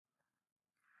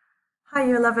Hi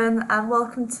Year 11 and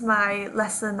welcome to my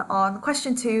lesson on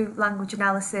question 2 language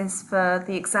analysis for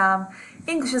the exam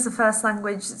English as a First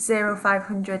Language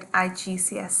 0500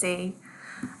 IGCSE.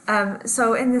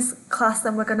 So in this class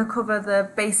then we're going to cover the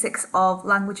basics of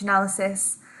language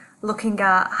analysis, looking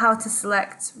at how to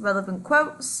select relevant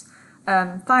quotes,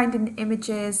 finding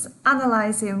images,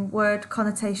 analysing word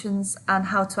connotations and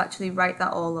how to actually write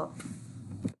that all up.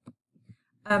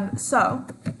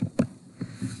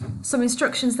 Some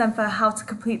instructions then for how to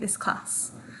complete this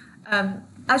class.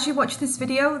 As you watch this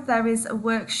video, there is a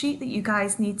worksheet that you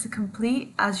guys need to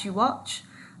complete as you watch,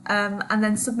 and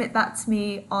then submit that to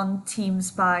me on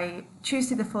Teams by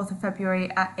Tuesday the 4th of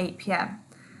February at 8 p.m.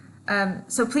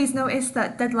 So please notice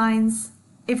that deadlines,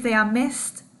 if they are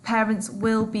missed, parents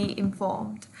will be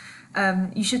informed.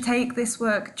 You should take this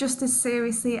work just as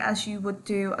seriously as you would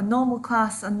do a normal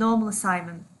class, a normal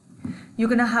assignment. You're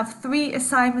going to have 3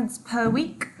 assignments per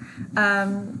week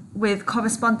with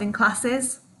corresponding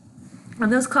classes,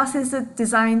 and those classes are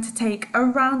designed to take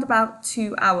around about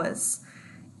 2 hours.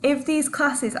 If these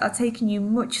classes are taking you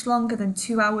much longer than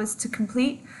 2 hours to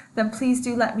complete, then please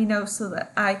do let me know so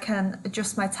that I can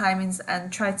adjust my timings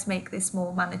and try to make this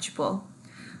more manageable.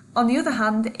 On the other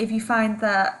hand, if you find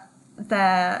that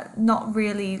they're not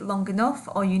really long enough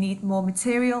or you need more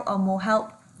material or more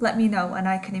help, let me know and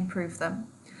I can improve them.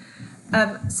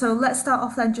 So let's start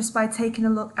off then just by taking a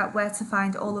look at where to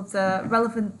find all of the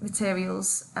relevant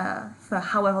materials for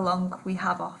however long we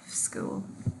have off school.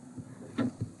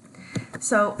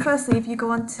 So firstly, if you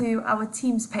go onto our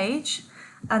Teams page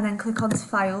and then click onto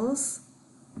Files,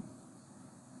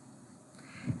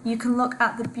 you can look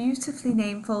at the beautifully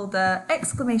named folder !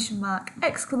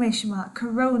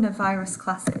 Coronavirus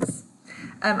classes.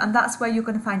 And that's where you're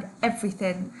going to find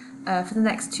everything for the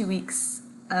next 2 weeks.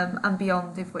 And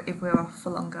beyond if we're off for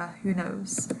longer, who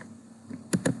knows.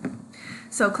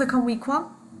 So click on week 1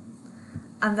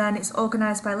 and then it's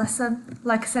organised by lesson.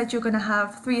 Like I said, you're going to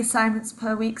have 3 assignments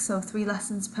per week, so 3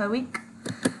 lessons per week,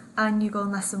 and you go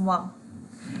on lesson 1.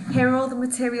 Here are all the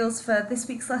materials for this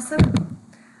week's lesson.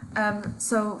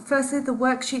 So firstly, the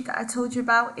worksheet that I told you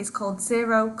about is called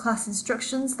 0 Class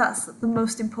Instructions. That's the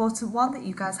most important one that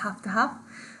you guys have to have.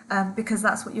 Because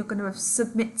that's what you're going to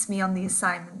submit to me on the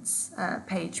assignments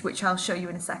page, which I'll show you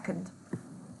in a second.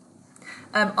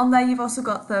 On there you've also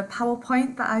got the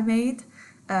PowerPoint that I made,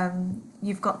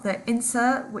 you've got the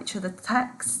insert, which are the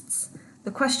texts,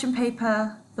 the question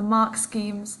paper, the mark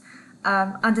schemes,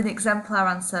 and an exemplar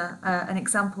answer, an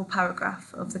example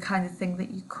paragraph of the kind of thing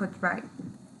that you could write.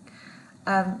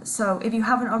 So if you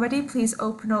haven't already, please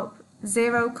open up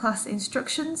 0 Class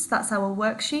Instructions, that's our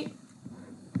worksheet.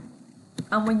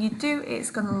 And when you do, it's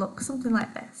going to look something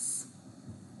like this.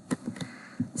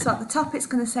 So at the top it's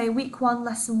going to say week 1,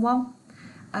 lesson 1,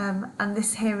 and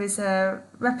this here is a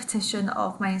repetition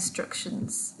of my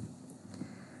instructions.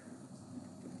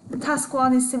 Task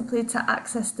 1 is simply to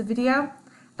access the video.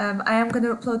 I am going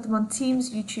to upload them on Teams,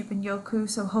 YouTube and Yoku,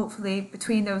 so hopefully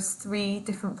between those 3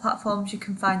 different platforms you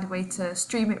can find a way to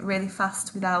stream it really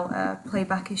fast without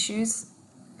playback issues.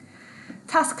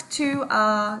 Task 2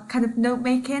 are kind of note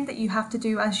making that you have to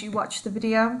do as you watch the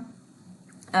video,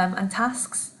 and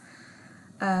tasks.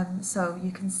 So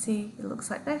you can see it looks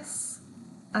like this,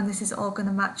 and this is all going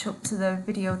to match up to the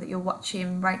video that you're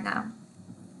watching right now.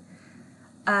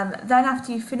 Then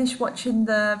after you finish watching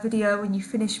the video and you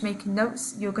finish making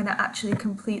notes, you're going to actually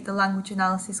complete the language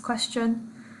analysis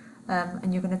question,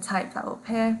 and you're going to type that up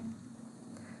here,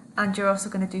 and you're also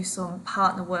going to do some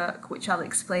partner work which I'll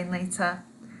explain later.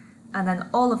 And then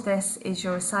all of this is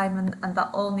your assignment, and that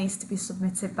all needs to be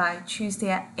submitted by Tuesday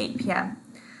at 8 p.m.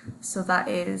 So that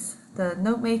is the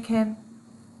note making,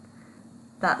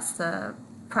 that's the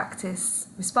practice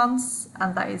response,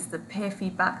 and that is the peer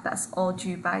feedback. That's all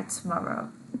due by tomorrow,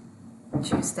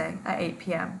 Tuesday at 8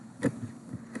 p.m.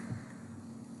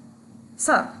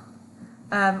 So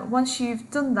once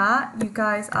you've done that, you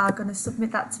guys are going to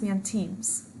submit that to me on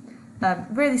Teams.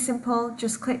 Really simple,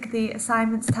 just click the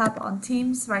assignments tab on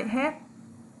Teams right here,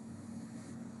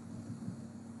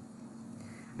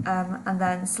 and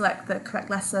then select the correct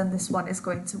lesson. This one is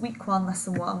going to week 1,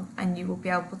 lesson 1, and you will be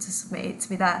able to submit it to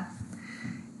me there.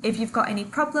 If you've got any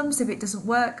problems, if it doesn't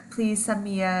work, please send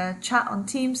me a chat on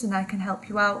Teams and I can help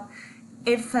you out.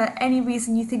 If for any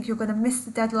reason you think you're going to miss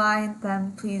the deadline,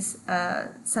 then please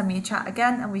send me a chat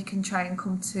again and we can try and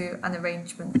come to an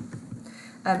arrangement.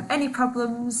 Any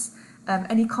problems,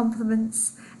 any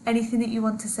compliments, anything that you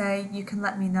want to say, you can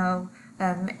let me know.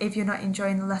 If you're not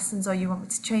enjoying the lessons or you want me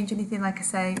to change anything, like I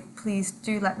say, please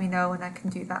do let me know and I can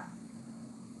do that.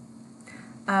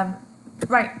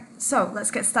 Right, so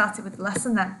let's get started with the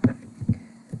lesson then.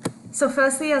 So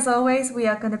firstly, as always, we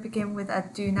are going to begin with a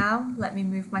do now. Let me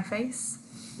move my face.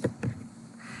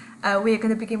 We are going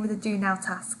to begin with a do now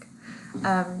task.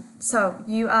 So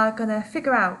you are going to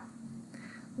figure out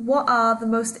what are the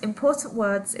most important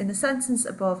words in the sentence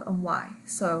above and why.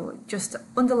 So just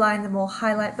underline them or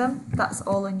highlight them. That's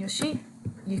all on your sheet.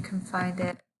 You can find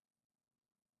it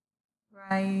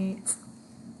right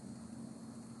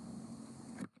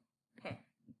here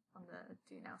on the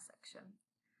do now section.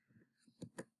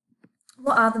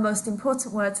 What are the most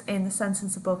important words in the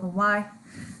sentence above and why?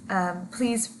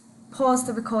 Please pause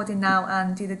the recording now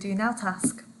and do the do now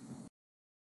task.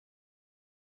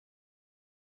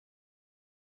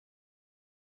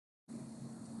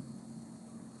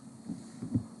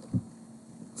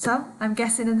 So, I'm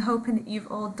guessing and hoping that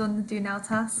you've all done the do now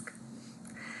task.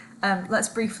 Let's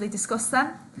briefly discuss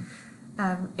them.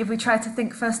 If we try to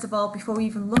think first of all, before we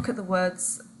even look at the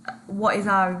words, what is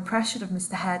our impression of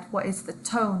Mr. Head? What is the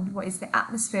tone? What is the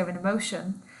atmosphere and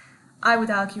emotion? I would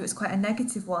argue it's quite a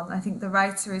negative one. I think the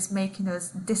writer is making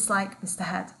us dislike Mr.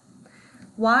 Head.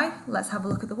 Why? Let's have a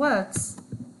look at the words.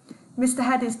 Mr.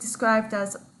 Head is described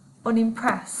as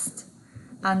unimpressed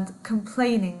and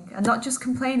complaining, and not just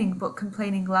complaining, but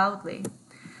complaining loudly.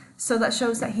 So that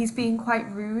shows that he's being quite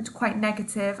rude, quite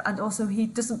negative, and also he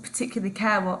doesn't particularly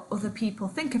care what other people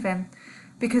think of him,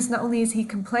 because not only is he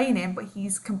complaining, but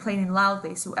he's complaining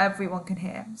loudly so everyone can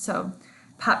hear. So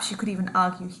perhaps you could even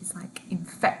argue he's like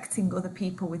infecting other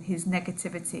people with his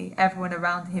negativity. Everyone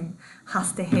around him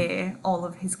has to hear all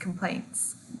of his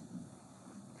complaints.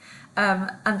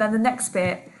 And then the next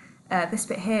bit, this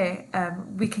bit here,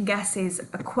 we can guess is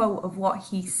a quote of what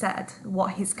he said,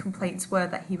 what his complaints were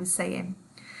that he was saying.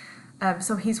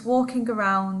 So he's walking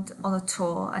around on a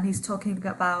tour and he's talking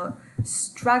about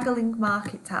straggling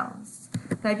market towns.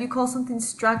 Now, if you call something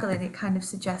straggling, it kind of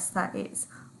suggests that it's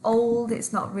old,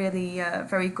 it's not really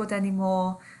very good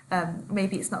anymore,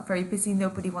 maybe it's not very busy,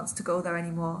 nobody wants to go there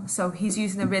anymore. So he's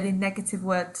using a really negative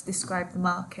word to describe the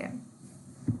market.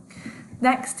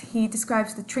 Next, he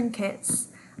describes the trinkets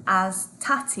as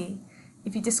tatty.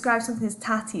 If you describe something as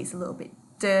tatty, it's a little bit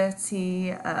dirty,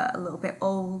 a little bit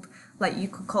old. Like you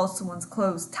could call someone's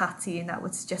clothes tatty and that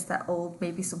would suggest they're old,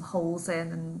 maybe some holes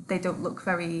in, and they don't look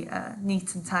very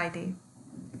neat and tidy.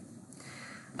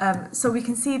 So we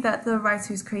can see that the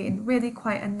writer is creating really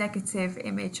quite a negative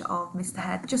image of Mr.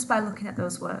 Head just by looking at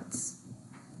those words.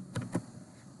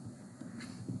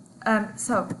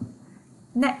 So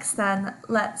next then,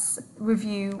 let's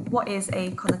review what is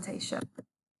a connotation.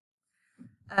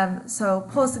 So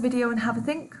pause the video and have a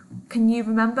think. Can you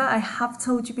remember? I have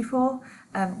told you before.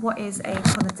 What is a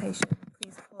connotation?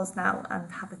 Please pause now and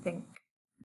have a think.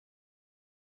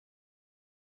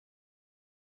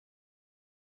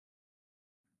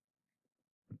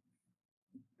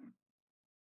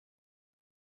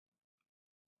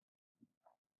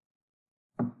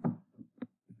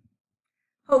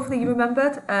 Hopefully you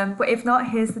remembered, but if not,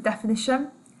 here's the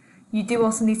definition. You do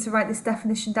also need to write this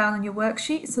definition down on your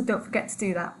worksheet, so don't forget to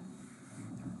do that.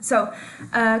 So,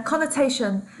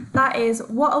 connotation, that is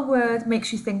what a word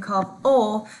makes you think of,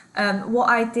 or what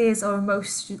ideas or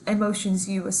emotions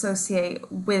you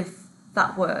associate with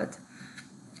that word.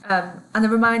 And a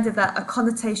reminder that a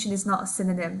connotation is not a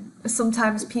synonym.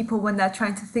 Sometimes people, when they're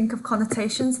trying to think of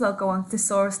connotations, they'll go on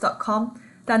thesaurus.com.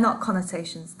 They're not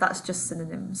connotations, that's just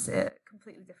synonyms,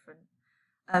 completely different.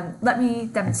 Let me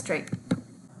demonstrate.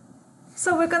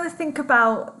 So we're going to think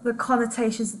about the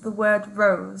connotations of the word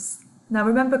rose. Now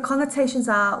remember, connotations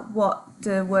are what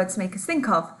the words make us think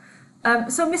of.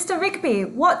 So Mr. Rigby,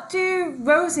 what do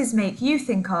roses make you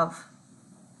think of?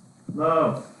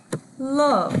 Love.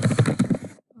 Love.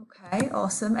 Okay,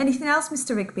 awesome. Anything else,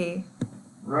 Mr. Rigby?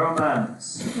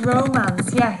 Romance.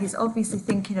 Romance, yeah, he's obviously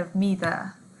thinking of me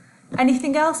there.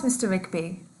 Anything else, Mr.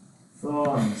 Rigby?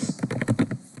 Thorns.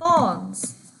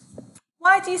 Thorns.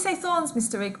 Why do you say thorns,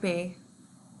 Mr. Rigby?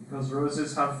 Because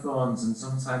roses have thorns and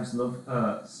sometimes love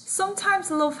hurts.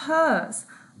 Sometimes love hurts.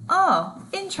 Oh,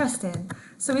 interesting.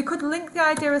 So we could link the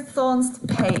idea of thorns to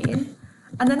pain,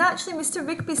 and then actually Mr.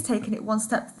 Rigby's taken it one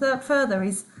step further.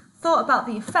 He's thought about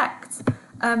the effect,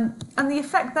 and the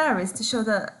effect there is to show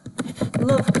that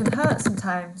love can hurt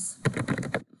sometimes.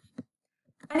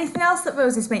 Anything else that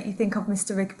roses make you think of,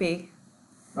 Mr. Rigby?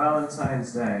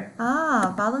 Valentine's Day.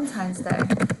 Ah, Valentine's Day.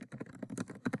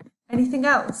 Anything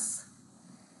else?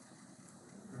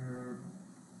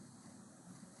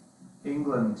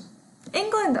 England.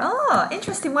 England, ah,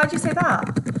 interesting. Why do you say that?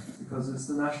 Because it's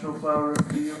the national flower of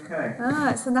the UK.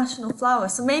 Ah, it's the national flower.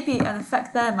 So maybe an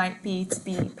effect there might be to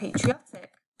be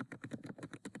patriotic.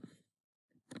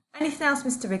 Anything else,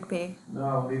 Mr. Rigby?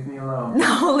 No, leave me alone.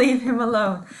 No, leave him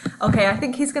alone. Okay, I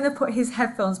think he's going to put his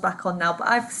headphones back on now, but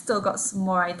I've still got some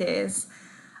more ideas.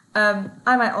 I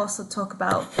might also talk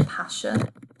about passion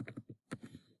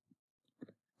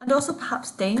and also perhaps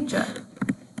danger.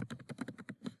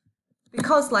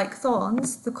 Because like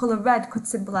thorns, the colour red could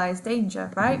symbolise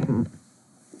danger, right?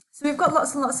 So we've got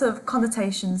lots and lots of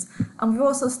connotations, and we've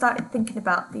also started thinking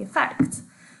about the effect.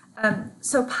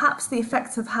 So perhaps the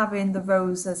effect of having the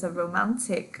rose as a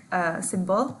romantic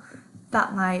symbol,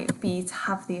 that might be to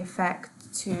have the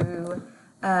effect to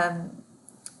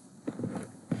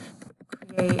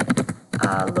create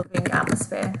a loving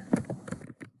atmosphere.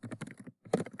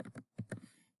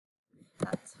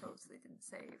 That totally didn't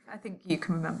save. I think you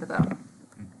can remember though.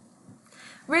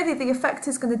 Really, the effect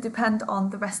is going to depend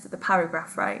on the rest of the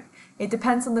paragraph, right? It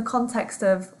depends on the context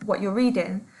of what you're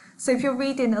reading. So if you're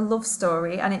reading a love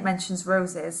story and it mentions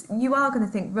roses, you are going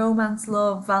to think romance,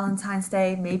 love, Valentine's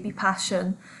Day, maybe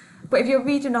passion. But if you're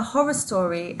reading a horror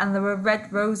story and there are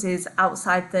red roses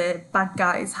outside the bad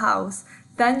guy's house,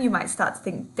 then you might start to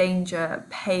think danger,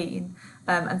 pain,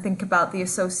 and think about the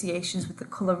associations with the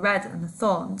colour red and the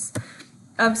thorns.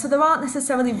 So there aren't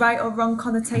necessarily right or wrong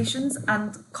connotations,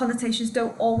 and connotations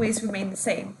don't always remain the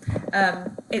same.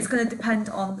 It's going to depend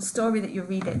on the story that you're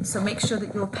reading, so make sure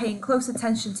that you're paying close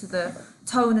attention to the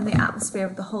tone and the atmosphere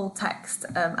of the whole text,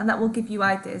 and that will give you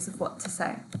ideas of what to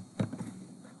say.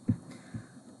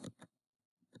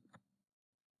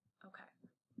 Okay.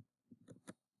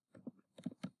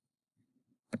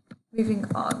 Moving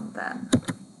on then.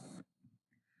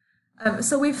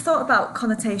 So we've thought about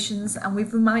connotations and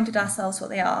we've reminded ourselves what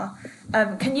they are.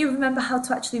 Can you remember how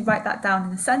to actually write that down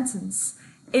in a sentence?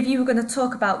 If you were going to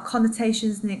talk about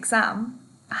connotations in the exam,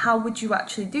 how would you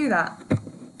actually do that?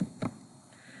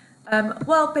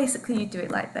 Well, basically you do it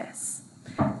like this.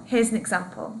 Here's an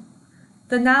example.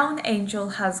 The noun angel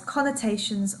has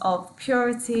connotations of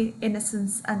purity,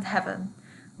 innocence and heaven,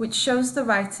 which shows the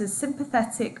writer's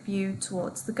sympathetic view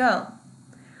towards the girl.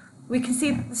 We can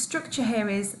see that the structure here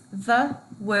is the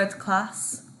word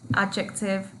class,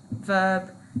 adjective,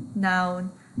 verb,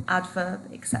 noun, adverb,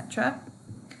 etc.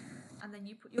 And then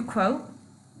you put your quote,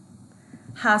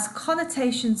 has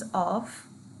connotations of,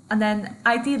 and then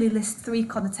ideally list 3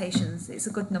 connotations. It's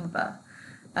a good number.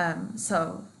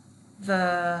 So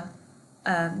the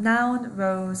noun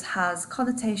rose has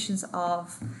connotations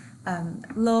of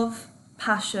love,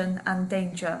 passion and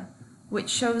danger, which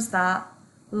shows that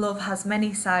love has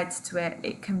many sides to it.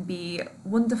 It can be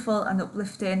wonderful and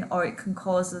uplifting, or it can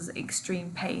cause us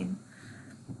extreme pain.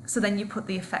 So then you put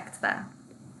the effect there.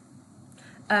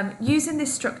 Using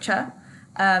this structure,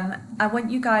 I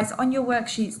want you guys on your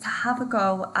worksheets to have a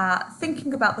go at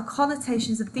thinking about the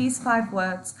connotations of these 5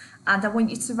 words, and I want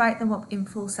you to write them up in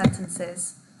full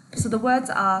sentences. So the words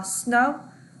are snow,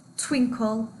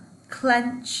 twinkle,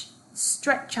 clench,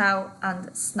 stretch out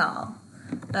and snarl.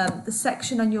 The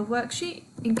section on your worksheet,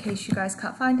 in case you guys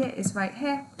can't find it, is right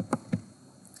here,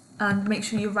 and make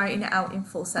sure you're writing it out in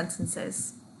full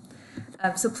sentences.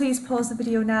 So please pause the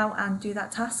video now and do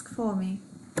that task for me.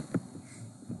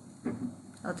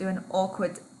 I'll do an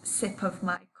awkward sip of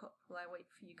my cup while I wait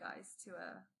for you guys to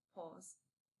pause.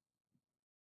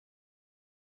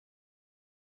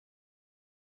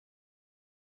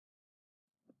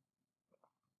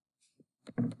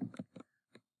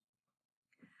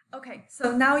 Okay,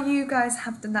 so now you guys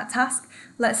have done that task,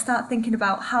 let's start thinking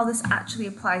about how this actually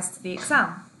applies to the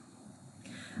exam.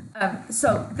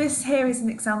 So this here is an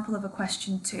example of a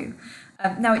question 2.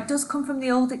 Now it does come from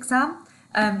the old exam.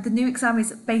 The new exam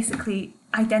is basically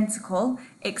identical,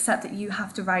 except that you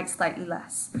have to write slightly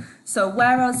less. So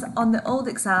whereas on the old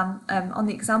exam, on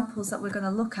the examples that we're going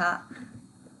to look at,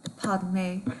 pardon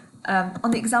me,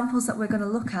 on the examples that we're going to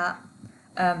look at,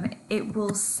 it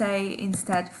will say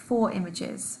instead 4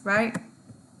 images, right?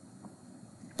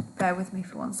 Bear with me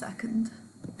for 1 second.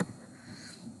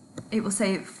 It will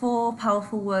say 4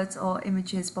 powerful words or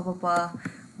images, blah, blah, blah.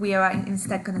 We are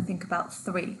instead going to think about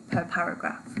 3 per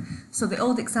paragraph. So the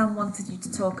old exam wanted you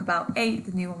to talk about 8,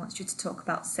 the new one wants you to talk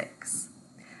about 6.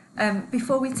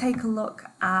 Before we take a look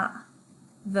at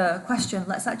the question,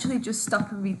 let's actually just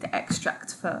stop and read the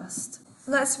extract first.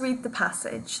 Let's read the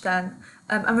passage then,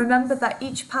 and remember that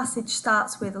each passage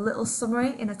starts with a little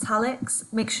summary in italics.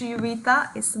 Make sure you read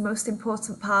that, it's the most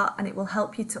important part, and it will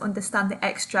help you to understand the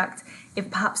extract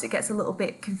if perhaps it gets a little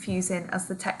bit confusing as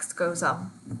the text goes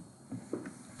on.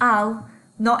 Al,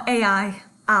 not AI,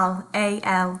 Al,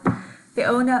 A-L, the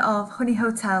owner of Honey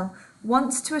Hotel,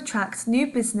 wants to attract new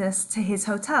business to his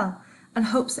hotel and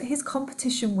hopes that his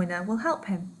competition winner will help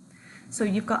him. So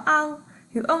you've got Al,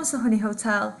 who owns the Honey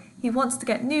Hotel. He wants to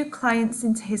get new clients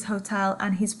into his hotel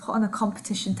and he's put on a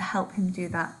competition to help him do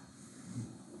that.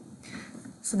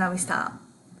 So now we start.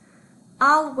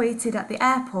 Al waited at the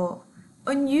airport,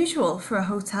 unusual for a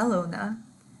hotel owner.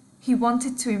 He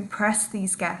wanted to impress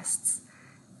these guests.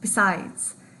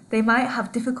 Besides, they might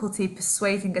have difficulty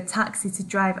persuading a taxi to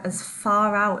drive as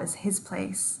far out as his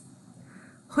place.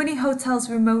 Honey Hotel's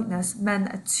remoteness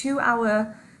meant a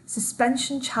 2-hour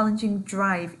suspension-challenging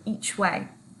drive each way.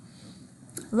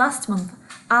 Last month,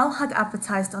 Al had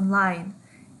advertised online.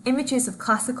 Images of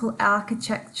classical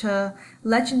architecture,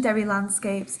 legendary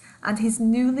landscapes, and his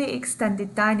newly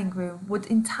extended dining room would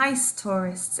entice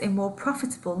tourists in more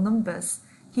profitable numbers,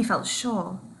 he felt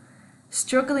sure.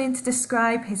 Struggling to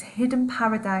describe his hidden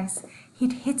paradise,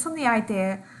 he'd hit on the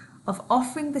idea of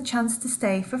offering the chance to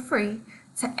stay for free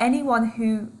to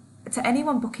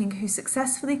anyone booking who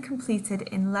successfully completed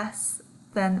in less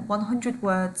than 100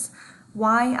 words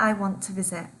why I want to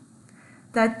visit.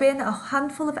 There'd been a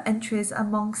handful of entries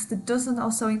amongst the dozen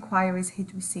or so inquiries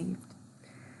he'd received.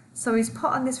 So he's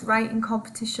put on this writing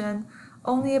competition.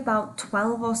 Only about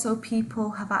 12 or so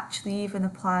people have actually even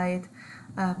applied,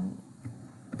 and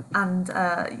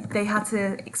they had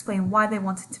to explain why they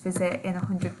wanted to visit in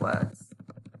 100 words.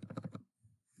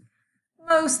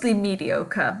 Mostly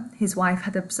mediocre, his wife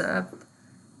had observed.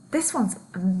 This one's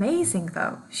amazing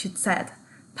though, she'd said,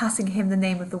 passing him the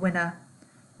name of the winner.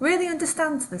 Really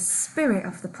understands the spirit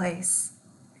of the place.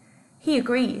 He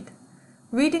agreed.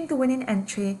 Reading the winning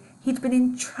entry, he'd been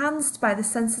entranced by the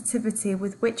sensitivity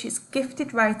with which its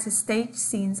gifted writer staged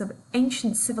scenes of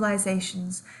ancient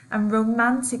civilizations and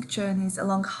romantic journeys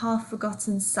along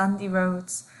half-forgotten sandy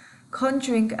roads,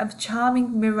 conjuring a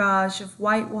charming mirage of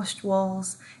whitewashed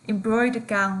walls, embroidered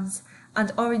gowns,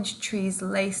 and orange trees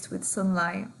laced with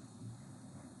sunlight.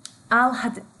 Al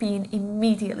had been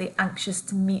immediately anxious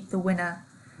to meet the winner.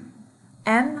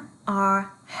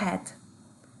 M.R. Head.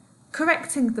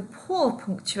 Correcting the poor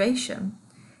punctuation,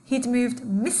 he'd moved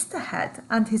Mr. Head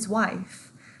and his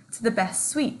wife to the best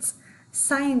suite,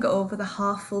 sighing over the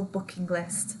half-full booking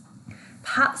list.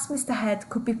 Perhaps Mr. Head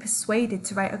could be persuaded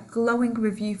to write a glowing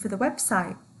review for the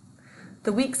website.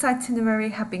 The week's itinerary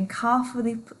had been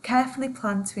carefully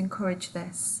planned to encourage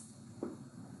this.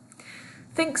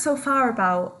 Think so far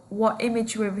about what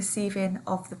image we're receiving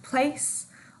of the place,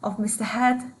 of Mr.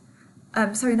 Head,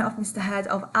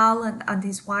 of Al and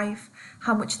his wife,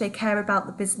 how much they care about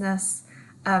the business,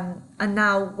 and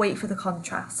now wait for the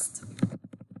contrast.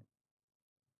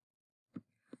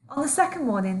 On the second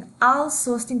morning, Al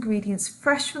sourced ingredients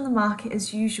fresh from the market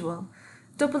as usual,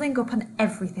 doubling up on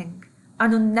everything,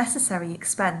 an unnecessary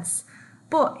expense,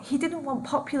 but he didn't want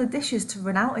popular dishes to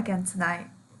run out again tonight.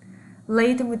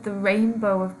 Laden with the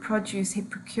rainbow of produce he'd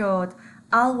procured,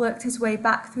 Al worked his way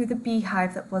back through the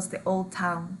beehive that was the old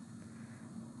town.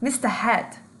 Mr.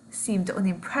 Head seemed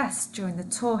unimpressed during the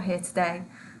tour here today,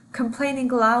 complaining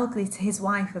loudly to his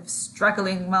wife of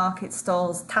straggling market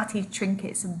stalls, tatty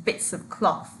trinkets and bits of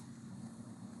cloth.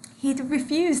 He'd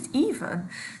refused even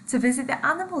to visit the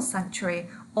animal sanctuary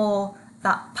or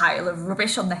that pile of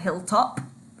rubbish on the hilltop.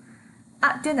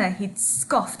 At dinner he'd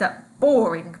scoffed at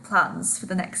boring plans for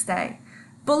the next day,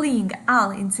 bullying Al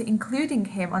into including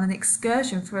him on an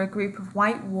excursion for a group of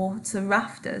whitewater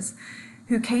rafters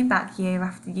who came back year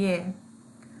after year.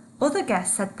 Other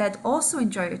guests said they'd also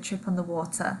enjoy a trip on the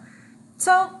water,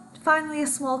 so finally a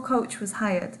small coach was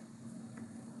hired.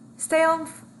 Stay on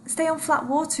flat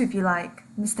water if you like,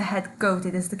 Mr. Head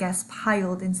goaded as the guests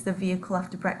piled into the vehicle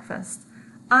after breakfast.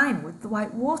 I'm with the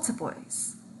Whitewater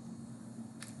Boys.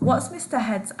 What's Mr.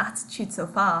 Head's attitude so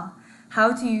far?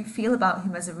 How do you feel about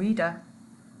him as a reader?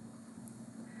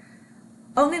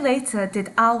 Only later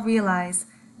did Al realise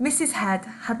Mrs. Head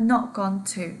had not gone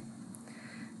too.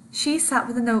 She sat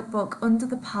with a notebook under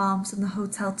the palms on the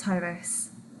hotel terrace.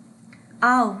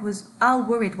 Al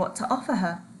worried what to offer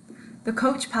her. The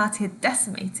coach party had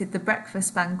decimated the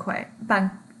breakfast banquet.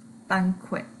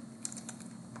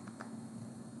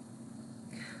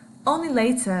 Only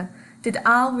later did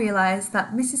Al realise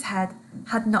that Mrs. Head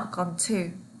had not gone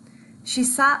too. She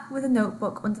sat with a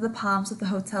notebook under the palms of the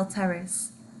hotel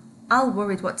terrace. Al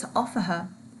worried what to offer her.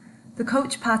 The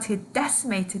coach party had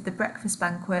decimated the breakfast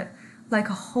banquet like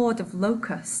a horde of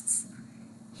locusts.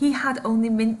 He had only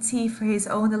mint tea for his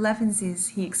own elevenses,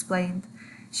 he explained.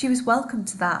 She was welcome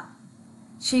to that.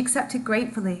 She accepted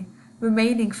gratefully,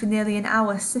 remaining for nearly an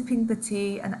hour sipping the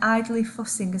tea and idly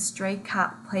fussing a stray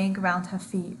cat playing around her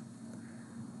feet.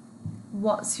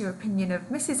 What's your opinion of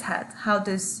Mrs. Head? How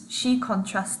does she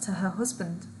contrast to her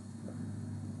husband?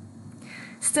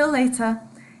 Still later,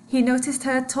 he noticed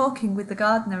her talking with the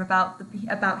gardener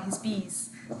about his bees,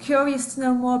 Curious to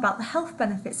know more about the health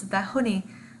benefits of their honey,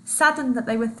 saddened that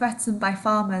they were threatened by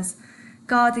farmers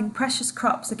guarding precious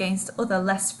crops against other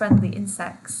less friendly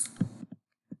insects.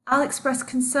 Al expressed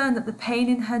concern that the pain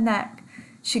in her neck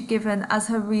she'd given as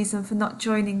her reason for not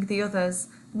joining the others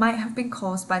might have been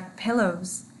caused by the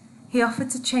pillows. He offered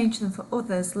to change them for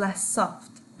others less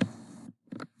soft.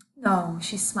 No,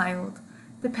 she smiled.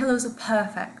 The pillows are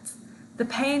perfect. The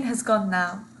pain has gone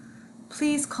now.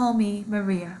 Please call me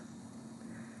Maria.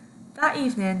 That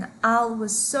evening, Al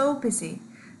was so busy,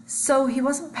 so he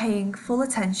wasn't paying full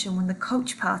attention when the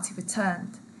coach party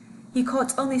returned. He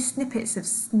caught only snippets of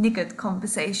sniggered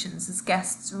conversations as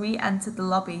guests re-entered the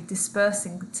lobby,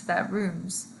 dispersing to their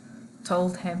rooms.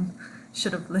 Told him.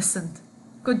 Should have listened.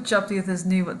 Good job the others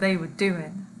knew what they were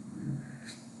doing.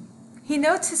 He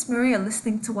noticed Maria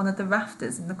listening to one of the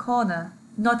rafters in the corner,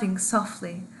 nodding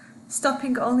softly,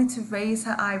 stopping only to raise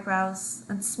her eyebrows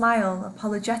and smile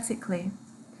apologetically.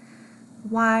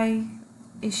 Why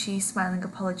is she smiling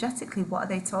apologetically? What are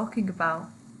they talking about?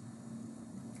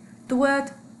 The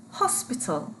word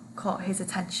hospital caught his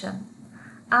attention.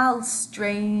 Al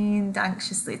strained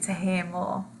anxiously to hear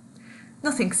more.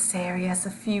 Nothing serious,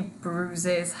 a few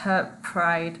bruises, hurt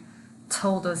pride.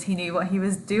 Told us he knew what he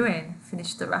was doing,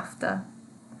 finished the rafter.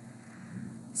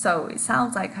 So it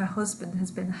sounds like her husband has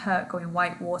been hurt going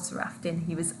whitewater rafting.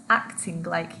 He was acting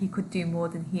like he could do more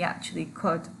than he actually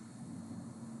could.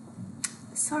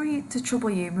 Sorry to trouble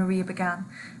you, Maria began,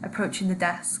 approaching the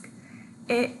desk.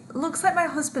 It looks like my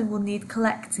husband will need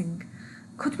collecting.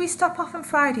 Could we stop off on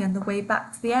Friday on the way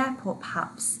back to the airport,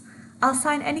 perhaps? I'll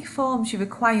sign any forms you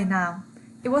require now.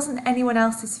 It wasn't anyone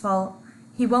else's fault.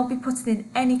 He won't be putting in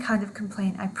any kind of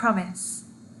complaint, I promise.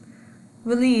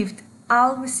 Relieved,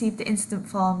 Al received the incident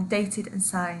form dated and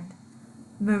signed.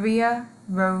 Maria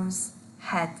Rose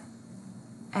Head.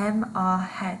 M.R.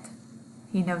 Head,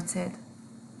 he noted.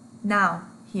 Now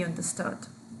he understood.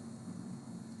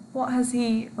 What has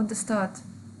he understood?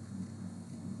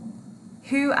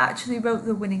 Who actually wrote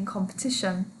the winning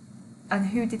competition? And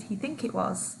who did he think it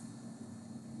was?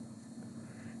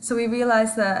 So we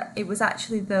realised that it was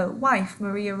actually the wife,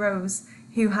 Maria Rose,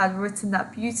 who had written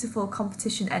that beautiful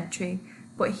competition entry,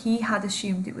 but he had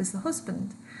assumed it was the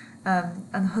husband. And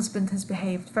the husband has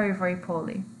behaved very, very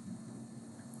poorly.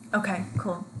 Okay,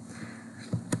 cool.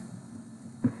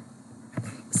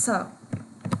 So,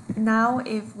 now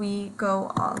if we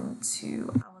go on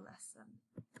to our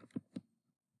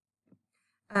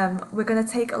lesson, we're going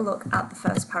to take a look at the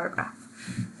first paragraph.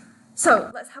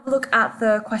 So let's have a look at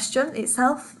the question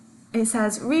itself. It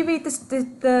says, reread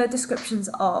the descriptions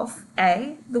of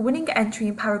A, the winning entry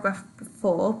in paragraph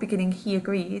 4, beginning he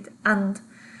agreed, and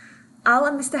Al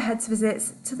and Mr. Head's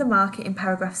visits to the market in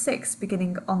paragraph 6,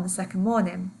 beginning on the second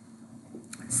morning.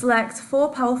 Select 4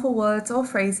 powerful words or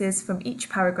phrases from each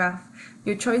paragraph.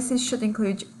 Your choices should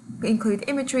include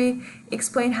imagery.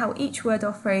 Explain how each word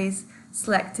or phrase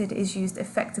selected is used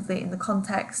effectively in the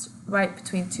context. Write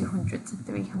between 200 to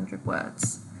 300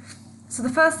 words. So the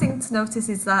first thing to notice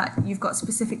is that you've got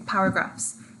specific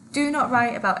paragraphs. Do not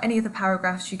write about any of the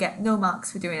paragraphs. You get no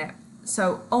marks for doing it.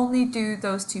 So only do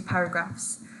those 2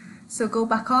 paragraphs. So go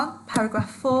back on.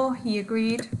 Paragraph 4, he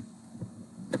agreed.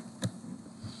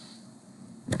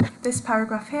 This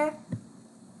paragraph here,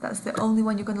 that's the only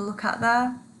one you're going to look at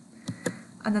there.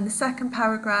 And then the second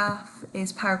paragraph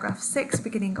is paragraph 6,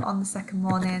 beginning on the second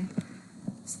morning.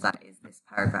 So that is this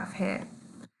paragraph here.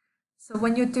 So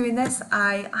when you're doing this,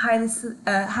 I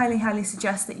highly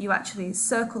suggest that you actually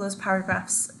circle those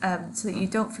paragraphs so that you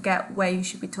don't forget where you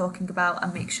should be talking about,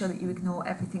 and make sure that you ignore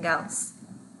everything else.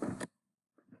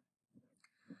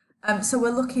 So we're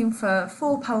looking for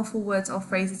 4 powerful words or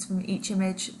phrases from each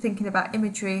image, thinking about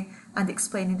imagery and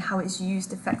explaining how it's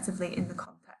used effectively in the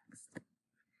context.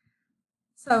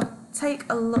 So take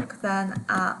a look then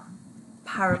at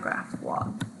paragraph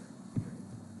 1.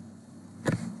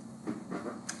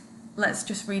 Let's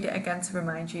just read it again to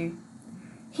remind you.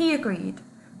 He agreed.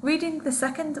 Reading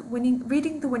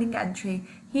the winning entry,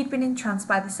 he'd been entranced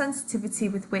by the sensitivity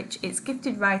with which its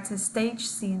gifted writers staged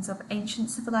scenes of ancient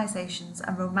civilizations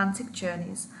and romantic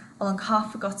journeys along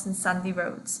half-forgotten sandy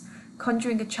roads,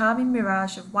 conjuring a charming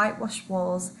mirage of whitewashed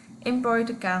walls,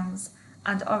 embroidered gowns,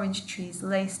 and orange trees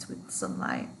laced with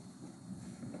sunlight.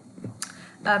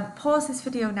 Pause this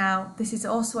video now. This is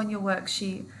also on your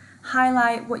worksheet.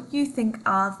 Highlight what you think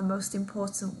are the most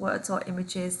important words or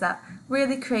images that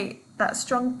really create that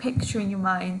strong picture in your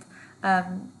mind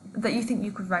that you think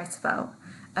you could write about.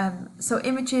 So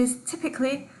images,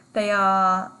 typically, they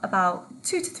are about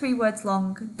 2 to 3 words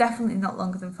long, definitely not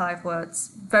longer than 5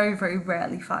 words, very, very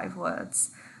rarely 5 words.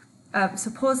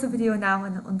 So pause the video now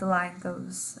and underline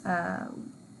those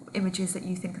images that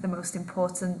you think are the most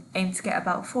important. Aim to get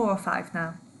about 4 or 5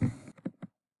 now.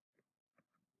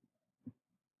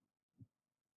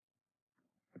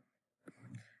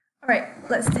 All right,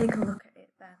 let's take a look at it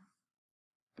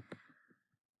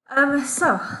then.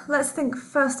 So let's think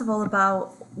first of all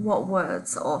about what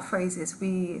words or phrases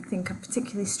we think are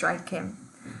particularly striking.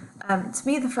 To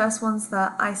me, the first ones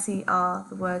that I see are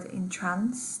the word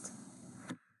entranced.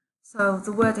 So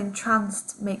the word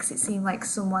entranced makes it seem like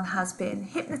someone has been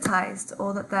hypnotized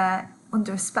or that they're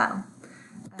under a spell.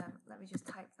 Let me just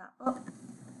type that up.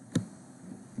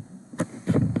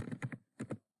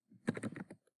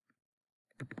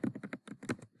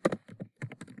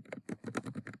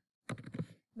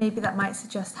 Maybe that might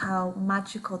suggest how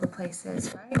magical the place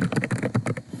is, right?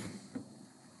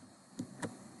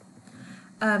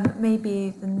 Maybe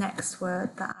the next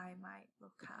word that I might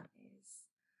look at is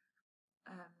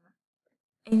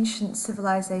ancient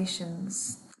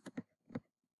civilizations.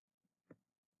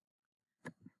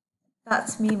 That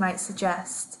to me might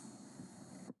suggest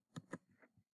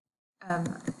a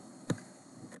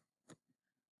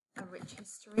rich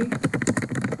history.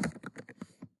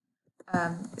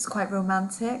 It's quite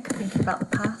romantic, thinking about the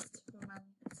past.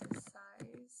 Romanticized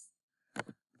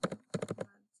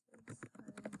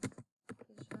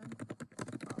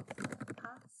vision of the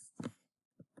past.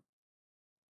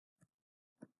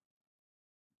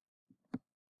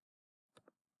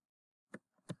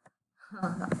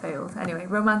 Oh, that failed. Anyway,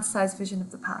 romanticized vision of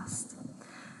the past.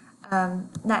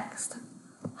 Next,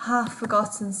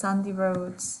 half-forgotten sandy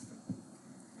roads.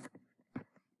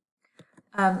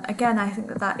 Again, I think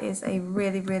that is a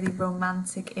really, really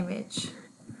romantic image.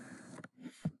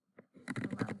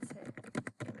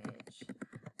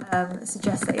 It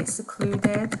suggests that it's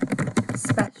secluded,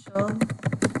 special,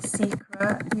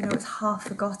 secret. You know, it's half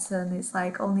forgotten. It's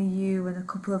like only you and a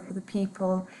couple of other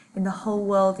people in the whole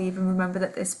world even remember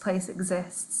that this place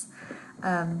exists.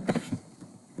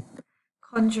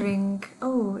 Conjuring.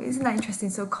 Oh, isn't that interesting?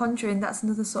 So conjuring, that's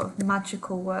another sort of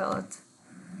magical word.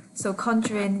 So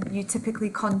conjuring, you typically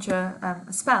conjure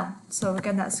a spell. So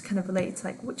again, that's kind of related to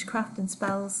like witchcraft and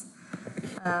spells.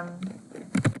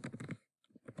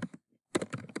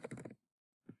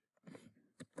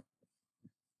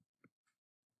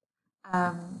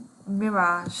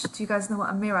 Mirage. Do you guys know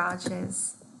what a mirage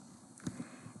is?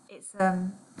 It's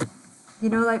you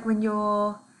know, like when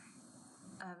you're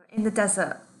in the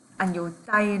desert and you're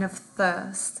dying of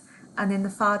thirst, and in the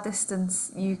far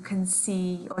distance you can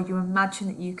see, or you imagine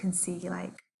that you can see,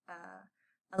 like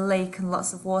a lake and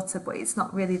lots of water, but it's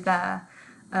not really there.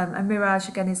 A mirage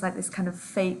again is like this kind of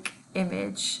fake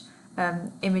image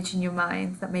in your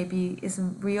mind that maybe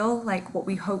isn't real, like what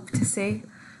we hope to see.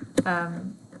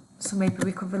 So maybe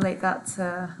we could relate that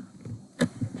to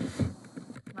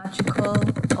magical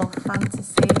or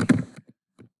fantasy.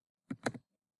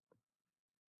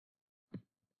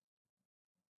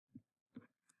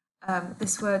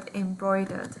 This word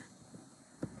embroidered.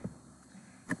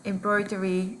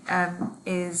 Embroidery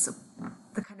is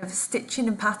the kind of stitching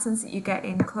and patterns that you get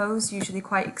in clothes, usually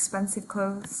quite expensive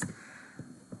clothes.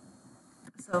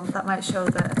 So that might show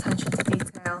the attention to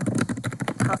detail,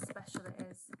 how special it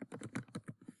is.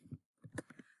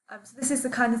 So this is the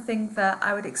kind of thing that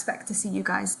I would expect to see you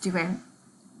guys doing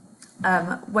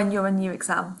when you're a new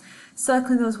exam.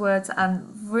 Circling those words and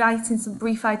writing some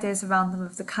brief ideas around them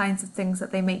of the kinds of things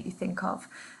that they make you think of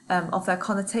their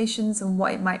connotations and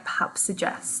what it might perhaps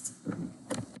suggest.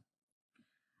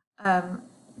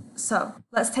 So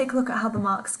let's take a look at how the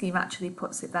mark scheme actually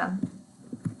puts it then.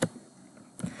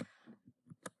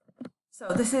 So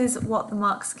this is what the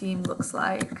mark scheme looks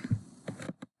like.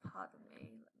 Pardon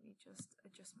me, let me just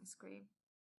adjust my screen.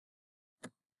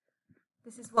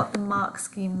 This is what the mark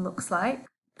scheme looks like.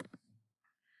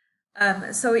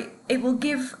 So it will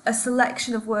give a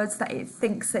selection of words that it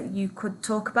thinks that you could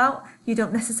talk about. You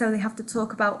don't necessarily have to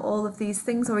talk about all of these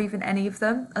things or even any of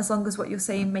them, as long as what you're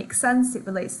saying makes sense, it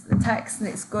relates to the text and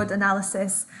it's good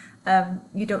analysis.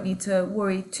 You don't need to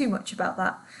worry too much about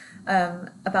that,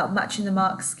 about matching the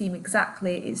mark scheme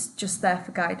exactly. It's just there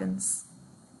for guidance.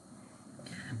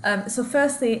 So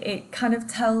firstly, it kind of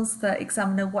tells the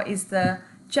examiner what is the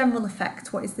general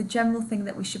effect, what is the general thing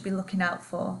that we should be looking out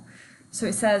for. So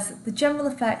it says, the general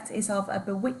effect is of a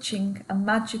bewitching, a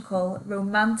magical,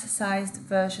 romanticised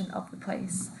version of the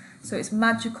place. So it's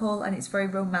magical and it's very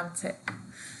romantic.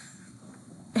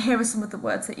 Here are some of the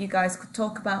words that you guys could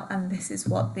talk about, and this is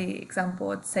what the exam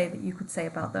board say that you could say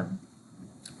about them.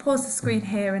 Pause the screen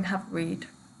here and have a read.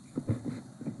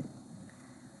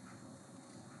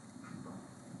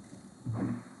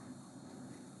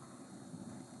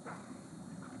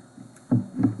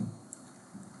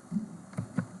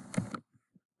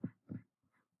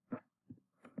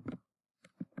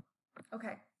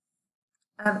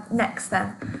 Next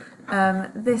then,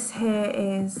 this here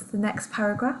is the next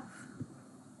paragraph,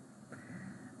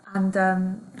 and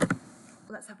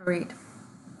let's have a read.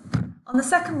 On the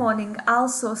second morning, Al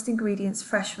sourced ingredients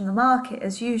fresh from the market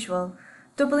as usual,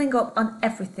 doubling up on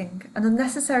everything, an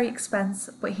unnecessary expense,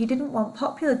 but he didn't want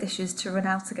popular dishes to run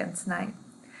out again tonight.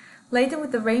 Laden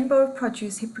with the rainbow of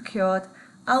produce he procured,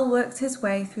 Al worked his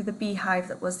way through the beehive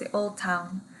that was the old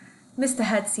town. Mr.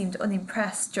 Head seemed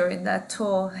unimpressed during their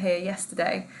tour here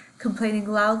yesterday, complaining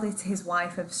loudly to his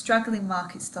wife of straggling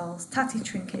market stalls, tatty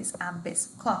trinkets and bits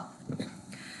of cloth.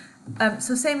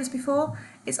 So same as before,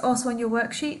 it's also on your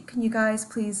worksheet. Can you guys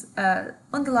please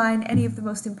underline any of the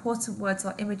most important words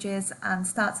or images and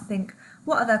start to think,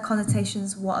 what are their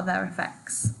connotations, what are their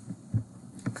effects?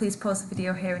 Please pause the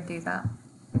video here and do that.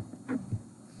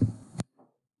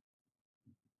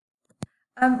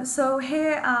 So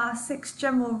here are 6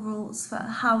 general rules for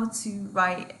how to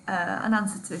write an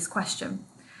answer to this question.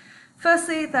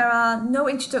 Firstly, there are no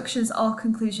introductions or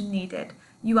conclusion needed.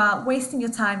 You are wasting your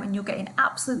time and you're getting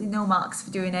absolutely no marks for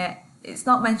doing it. It's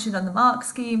not mentioned on the mark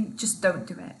scheme, just don't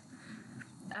do it.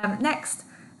 Next,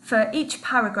 for each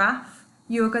paragraph,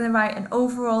 you're going to write an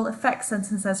overall effect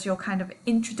sentence as your kind of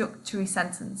introductory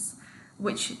sentence,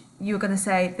 which you're going to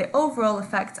say the overall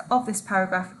effect of this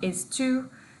paragraph is to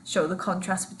show the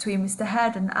contrast between Mr.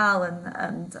 Head and Al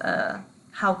and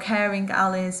how caring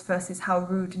Al is versus how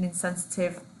rude and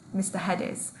insensitive Mr. Head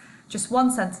is. Just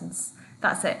one sentence,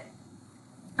 that's it.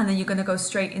 And then you're going to go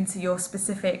straight into your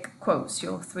specific quotes,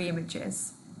 your 3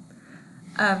 images.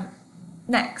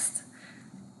 Next,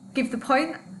 give the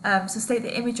point, so state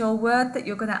the image or word that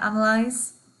you're going to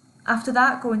analyse. After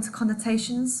that, go into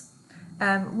connotations.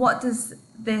 What does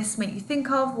this make you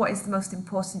think of? What is the most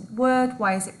important word?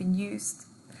 Why has it been used?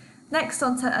 Next,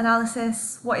 on to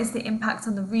analysis. What is the impact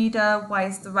on the reader? Why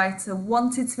is the writer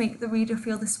wanted to make the reader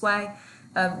feel this way?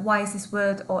 Why is this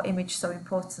word or image so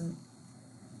important?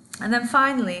 And then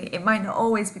finally, it might not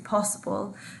always be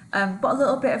possible, but a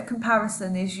little bit of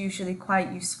comparison is usually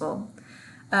quite useful.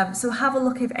 So have a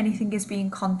look if anything is being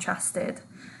contrasted.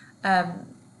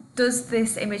 Does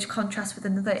this image contrast with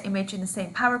another image in the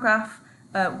same paragraph?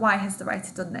 Why has the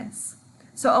writer done this?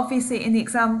 So obviously in the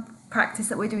exam practice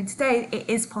that we're doing today, it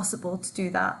is possible to do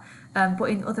that, but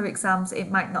in other exams it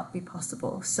might not be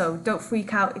possible. So don't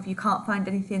freak out if you can't find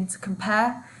anything to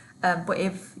compare, but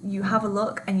if you have a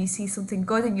look and you see something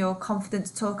good and you're confident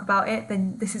to talk about it,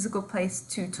 then this is a good place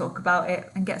to talk about it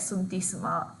and get some decent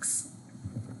marks.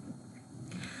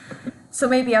 So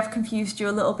maybe I've confused you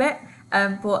a little bit,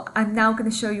 but I'm now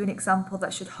going to show you an example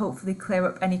that should hopefully clear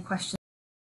up any questions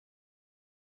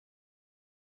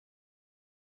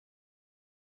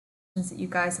that you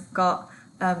guys have got.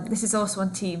 This is also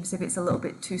on Teams if it's a little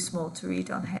bit too small to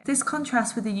read on here. This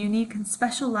contrasts with a unique and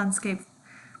special landscape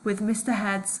with Mr.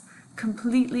 Head's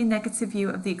completely negative view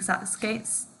of the exact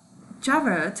skates.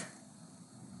 Jared?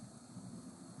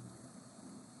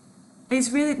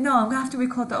 It's really, no, I'm going to have to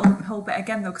record the whole bit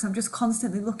again though, because I'm just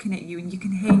constantly looking at you and you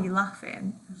can hear you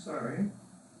laughing. I'm sorry.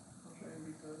 I'll try and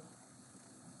read that.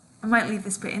 I might leave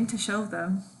this bit in to show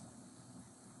them.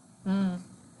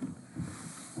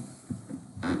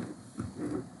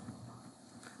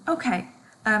 Okay,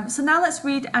 so now let's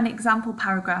read an example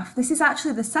paragraph. This is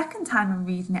actually the second time I'm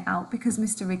reading it out because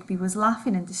Mr. Rigby was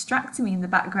laughing and distracting me in the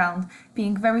background,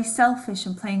 being very selfish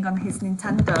and playing on his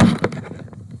Nintendo.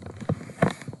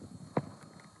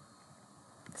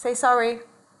 Say sorry.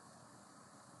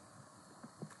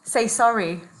 Say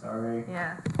sorry. Sorry.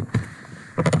 Yeah.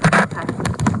 Okay,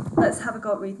 let's have a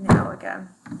go at reading it out again.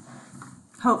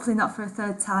 Hopefully not for a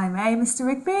 3rd time, eh, Mr.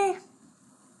 Rigby?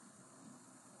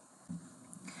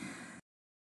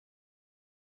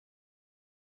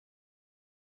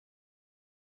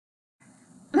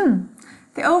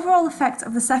 The overall effect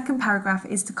of the second paragraph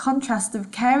is to contrast the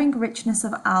caring richness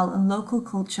of Al and local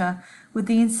culture with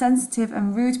the insensitive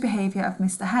and rude behaviour of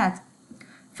Mr. Head.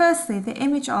 Firstly, the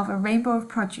image of a rainbow of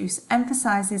produce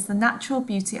emphasises the natural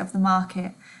beauty of the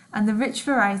market and the rich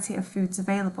variety of foods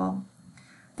available.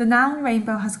 The noun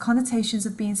rainbow has connotations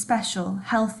of being special,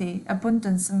 healthy,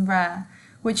 abundance and rare,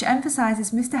 which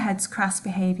emphasises Mr. Head's crass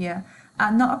behaviour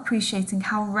and not appreciating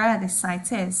how rare this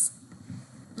sight is.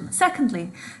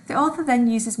 Secondly, the author then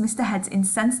uses Mr. Head's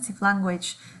insensitive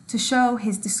language to show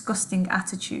his disgusting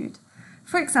attitude.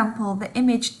 For example, the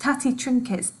image tatty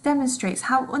trinkets demonstrates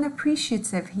how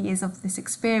unappreciative he is of this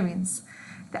experience.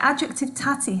 The adjective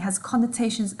tatty has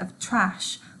connotations of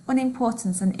trash,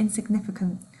 unimportance and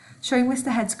insignificant, showing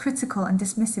Mr. Head's critical and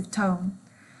dismissive tone.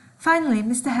 Finally,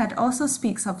 Mr. Head also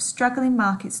speaks of straggling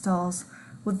market stalls,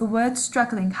 with the word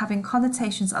straggling having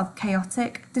connotations of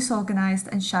chaotic, disorganised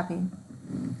and shabby.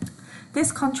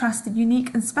 This contrasts the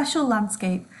unique and special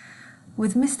landscape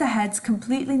with Mr. Head's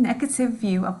completely negative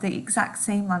view of the exact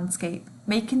same landscape,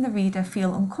 making the reader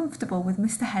feel uncomfortable with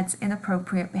Mr. Head's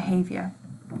inappropriate behaviour.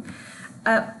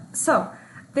 So,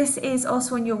 this is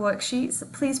also in your worksheets.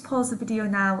 Please pause the video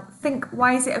now, think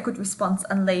why is it a good response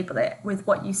and label it with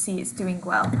what you see it's doing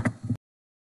well.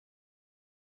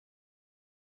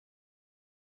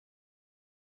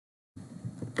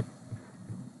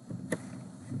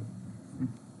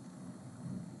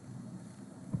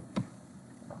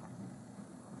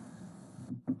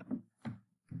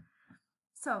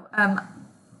 So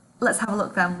let's have a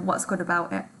look then what's good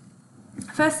about it.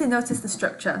 Firstly, notice the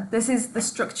structure. This is the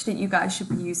structure that you guys should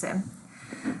be using.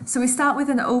 So we start with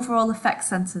an overall effect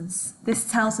sentence. This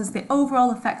tells us the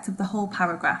overall effect of the whole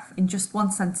paragraph in just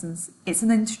one sentence. It's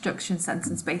an introduction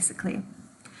sentence basically.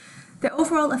 The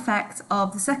overall effect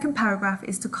of the second paragraph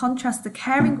is to contrast the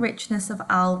caring richness of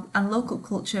Al and local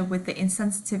culture with the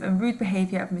insensitive and rude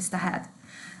behaviour of Mr. Head.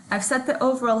 I've said the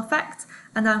overall effect,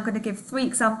 and now I'm going to give 3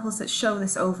 examples that show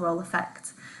this overall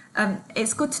effect.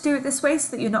 It's good to do it this way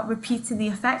so that you're not repeating the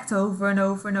effect over and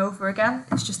over and over again.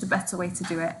 It's just a better way to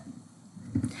do it.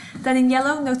 Then in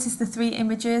yellow, notice the 3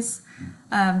 images,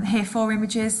 here 4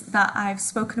 images that I've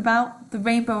spoken about. The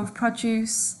rainbow of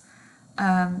produce,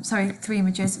 3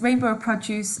 images, rainbow of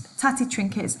produce, tatty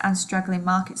trinkets and straggling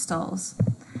market stalls.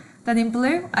 Then in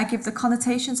blue, I give the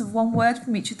connotations of one word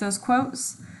from each of those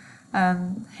quotes,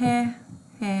 here,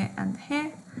 here and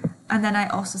here. And then I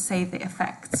also say the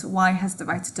effect. Why has the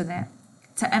writer done it?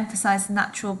 To emphasise the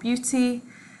natural beauty,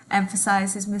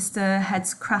 emphasises Mr.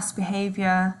 Head's crass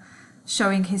behaviour,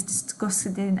 showing his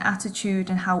disgusting attitude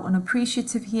and how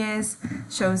unappreciative he is,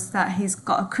 shows that he's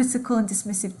got a critical and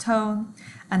dismissive tone,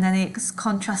 and then it's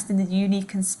contrasting the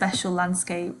unique and special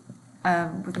landscape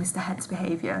with Mr. Head's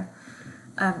behaviour.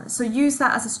 So use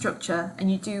that as a structure,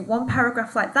 and you do one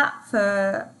paragraph like that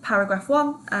for paragraph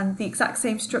 1 and the exact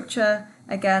same structure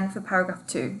again for paragraph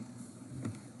 2.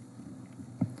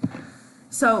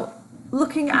 So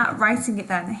looking at writing it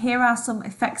then, here are some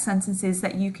effect sentences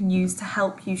that you can use to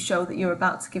help you show that you're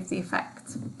about to give the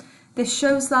effect. This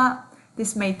shows that,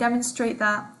 this may demonstrate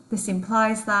that, this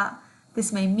implies that,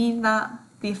 this may mean that,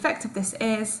 the effect of this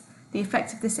is, the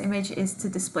effect of this image is to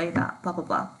display that, blah blah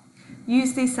blah.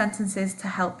 Use these sentences to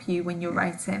help you when you're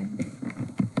writing.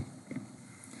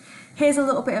 Here's a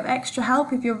little bit of extra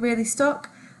help if you're really stuck.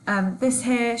 This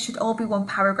here should all be one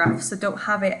paragraph, so don't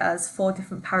have it as 4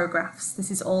 different paragraphs.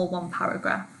 This is all one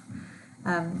paragraph.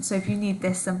 So if you need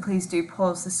this, then please do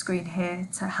pause the screen here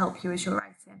to help you as you're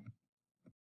writing.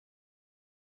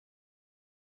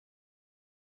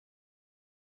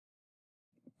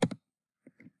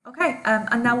 Okay,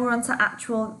 and now we're on to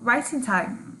actual writing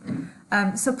time.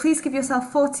 So please give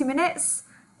yourself 40 minutes,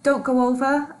 don't go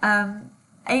over.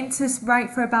 Aim to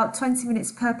write for about 20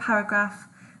 minutes per paragraph.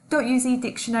 Don't use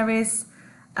e-dictionaries.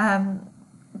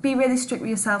 Be really strict with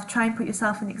yourself. Try and put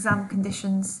yourself in exam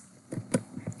conditions.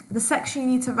 The section you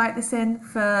need to write this in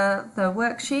for the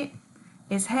worksheet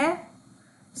is here.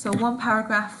 So 1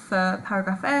 paragraph for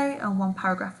paragraph A and 1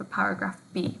 paragraph for paragraph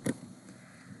B.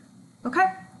 Okay,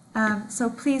 so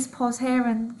please pause here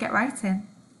and get writing.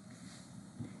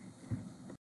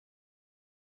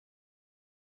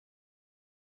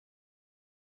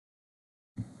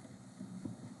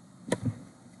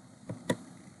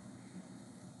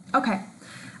 Okay,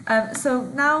 so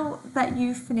now that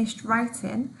you've finished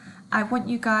writing, I want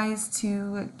you guys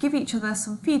to give each other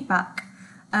some feedback.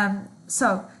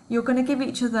 So you're going to give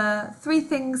each other 3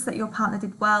 things that your partner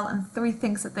did well and 3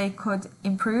 things that they could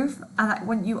improve. And I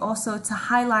want you also to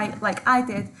highlight, like I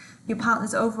did, your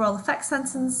partner's overall effect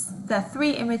sentence, their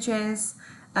 3 images,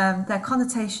 their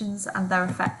connotations and their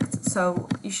effect. So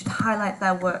you should highlight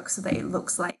their work so that it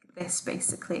looks like this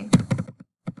basically.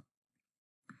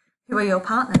 Who are your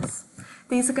partners?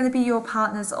 These are going to be your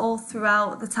partners all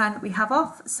throughout the time that we have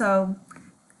off, so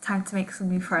time to make some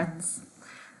new friends.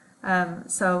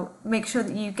 So make sure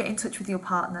that you get in touch with your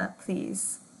partner,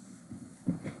 please.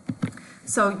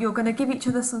 So you're going to give each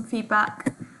other some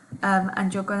feedback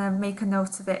and you're going to make a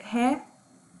note of it here.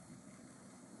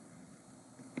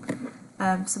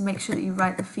 So make sure that you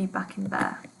write the feedback in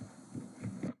there.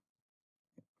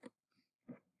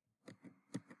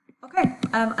 Okay,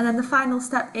 and then the final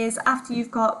step is after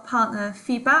you've got partner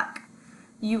feedback,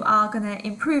 you are going to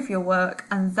improve your work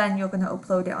and then you're going to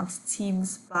upload it onto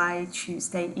Teams by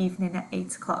Tuesday evening at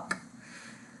 8 o'clock.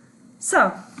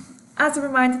 So, as a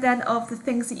reminder then of the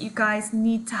things that you guys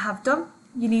need to have done,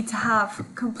 you need to have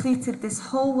completed this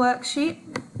whole worksheet,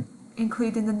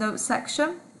 including the notes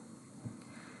section.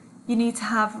 You need to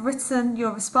have written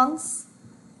your response.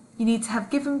 You need to have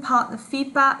given partner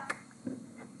feedback,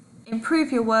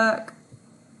 improve your work,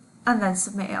 and then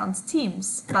submit it onto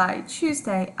Teams by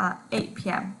Tuesday at 8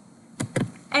 p.m.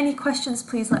 Any questions,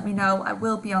 please let me know. I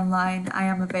will be online. I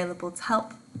am available to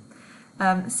help.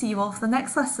 See you all for the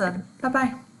next lesson. Bye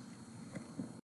bye.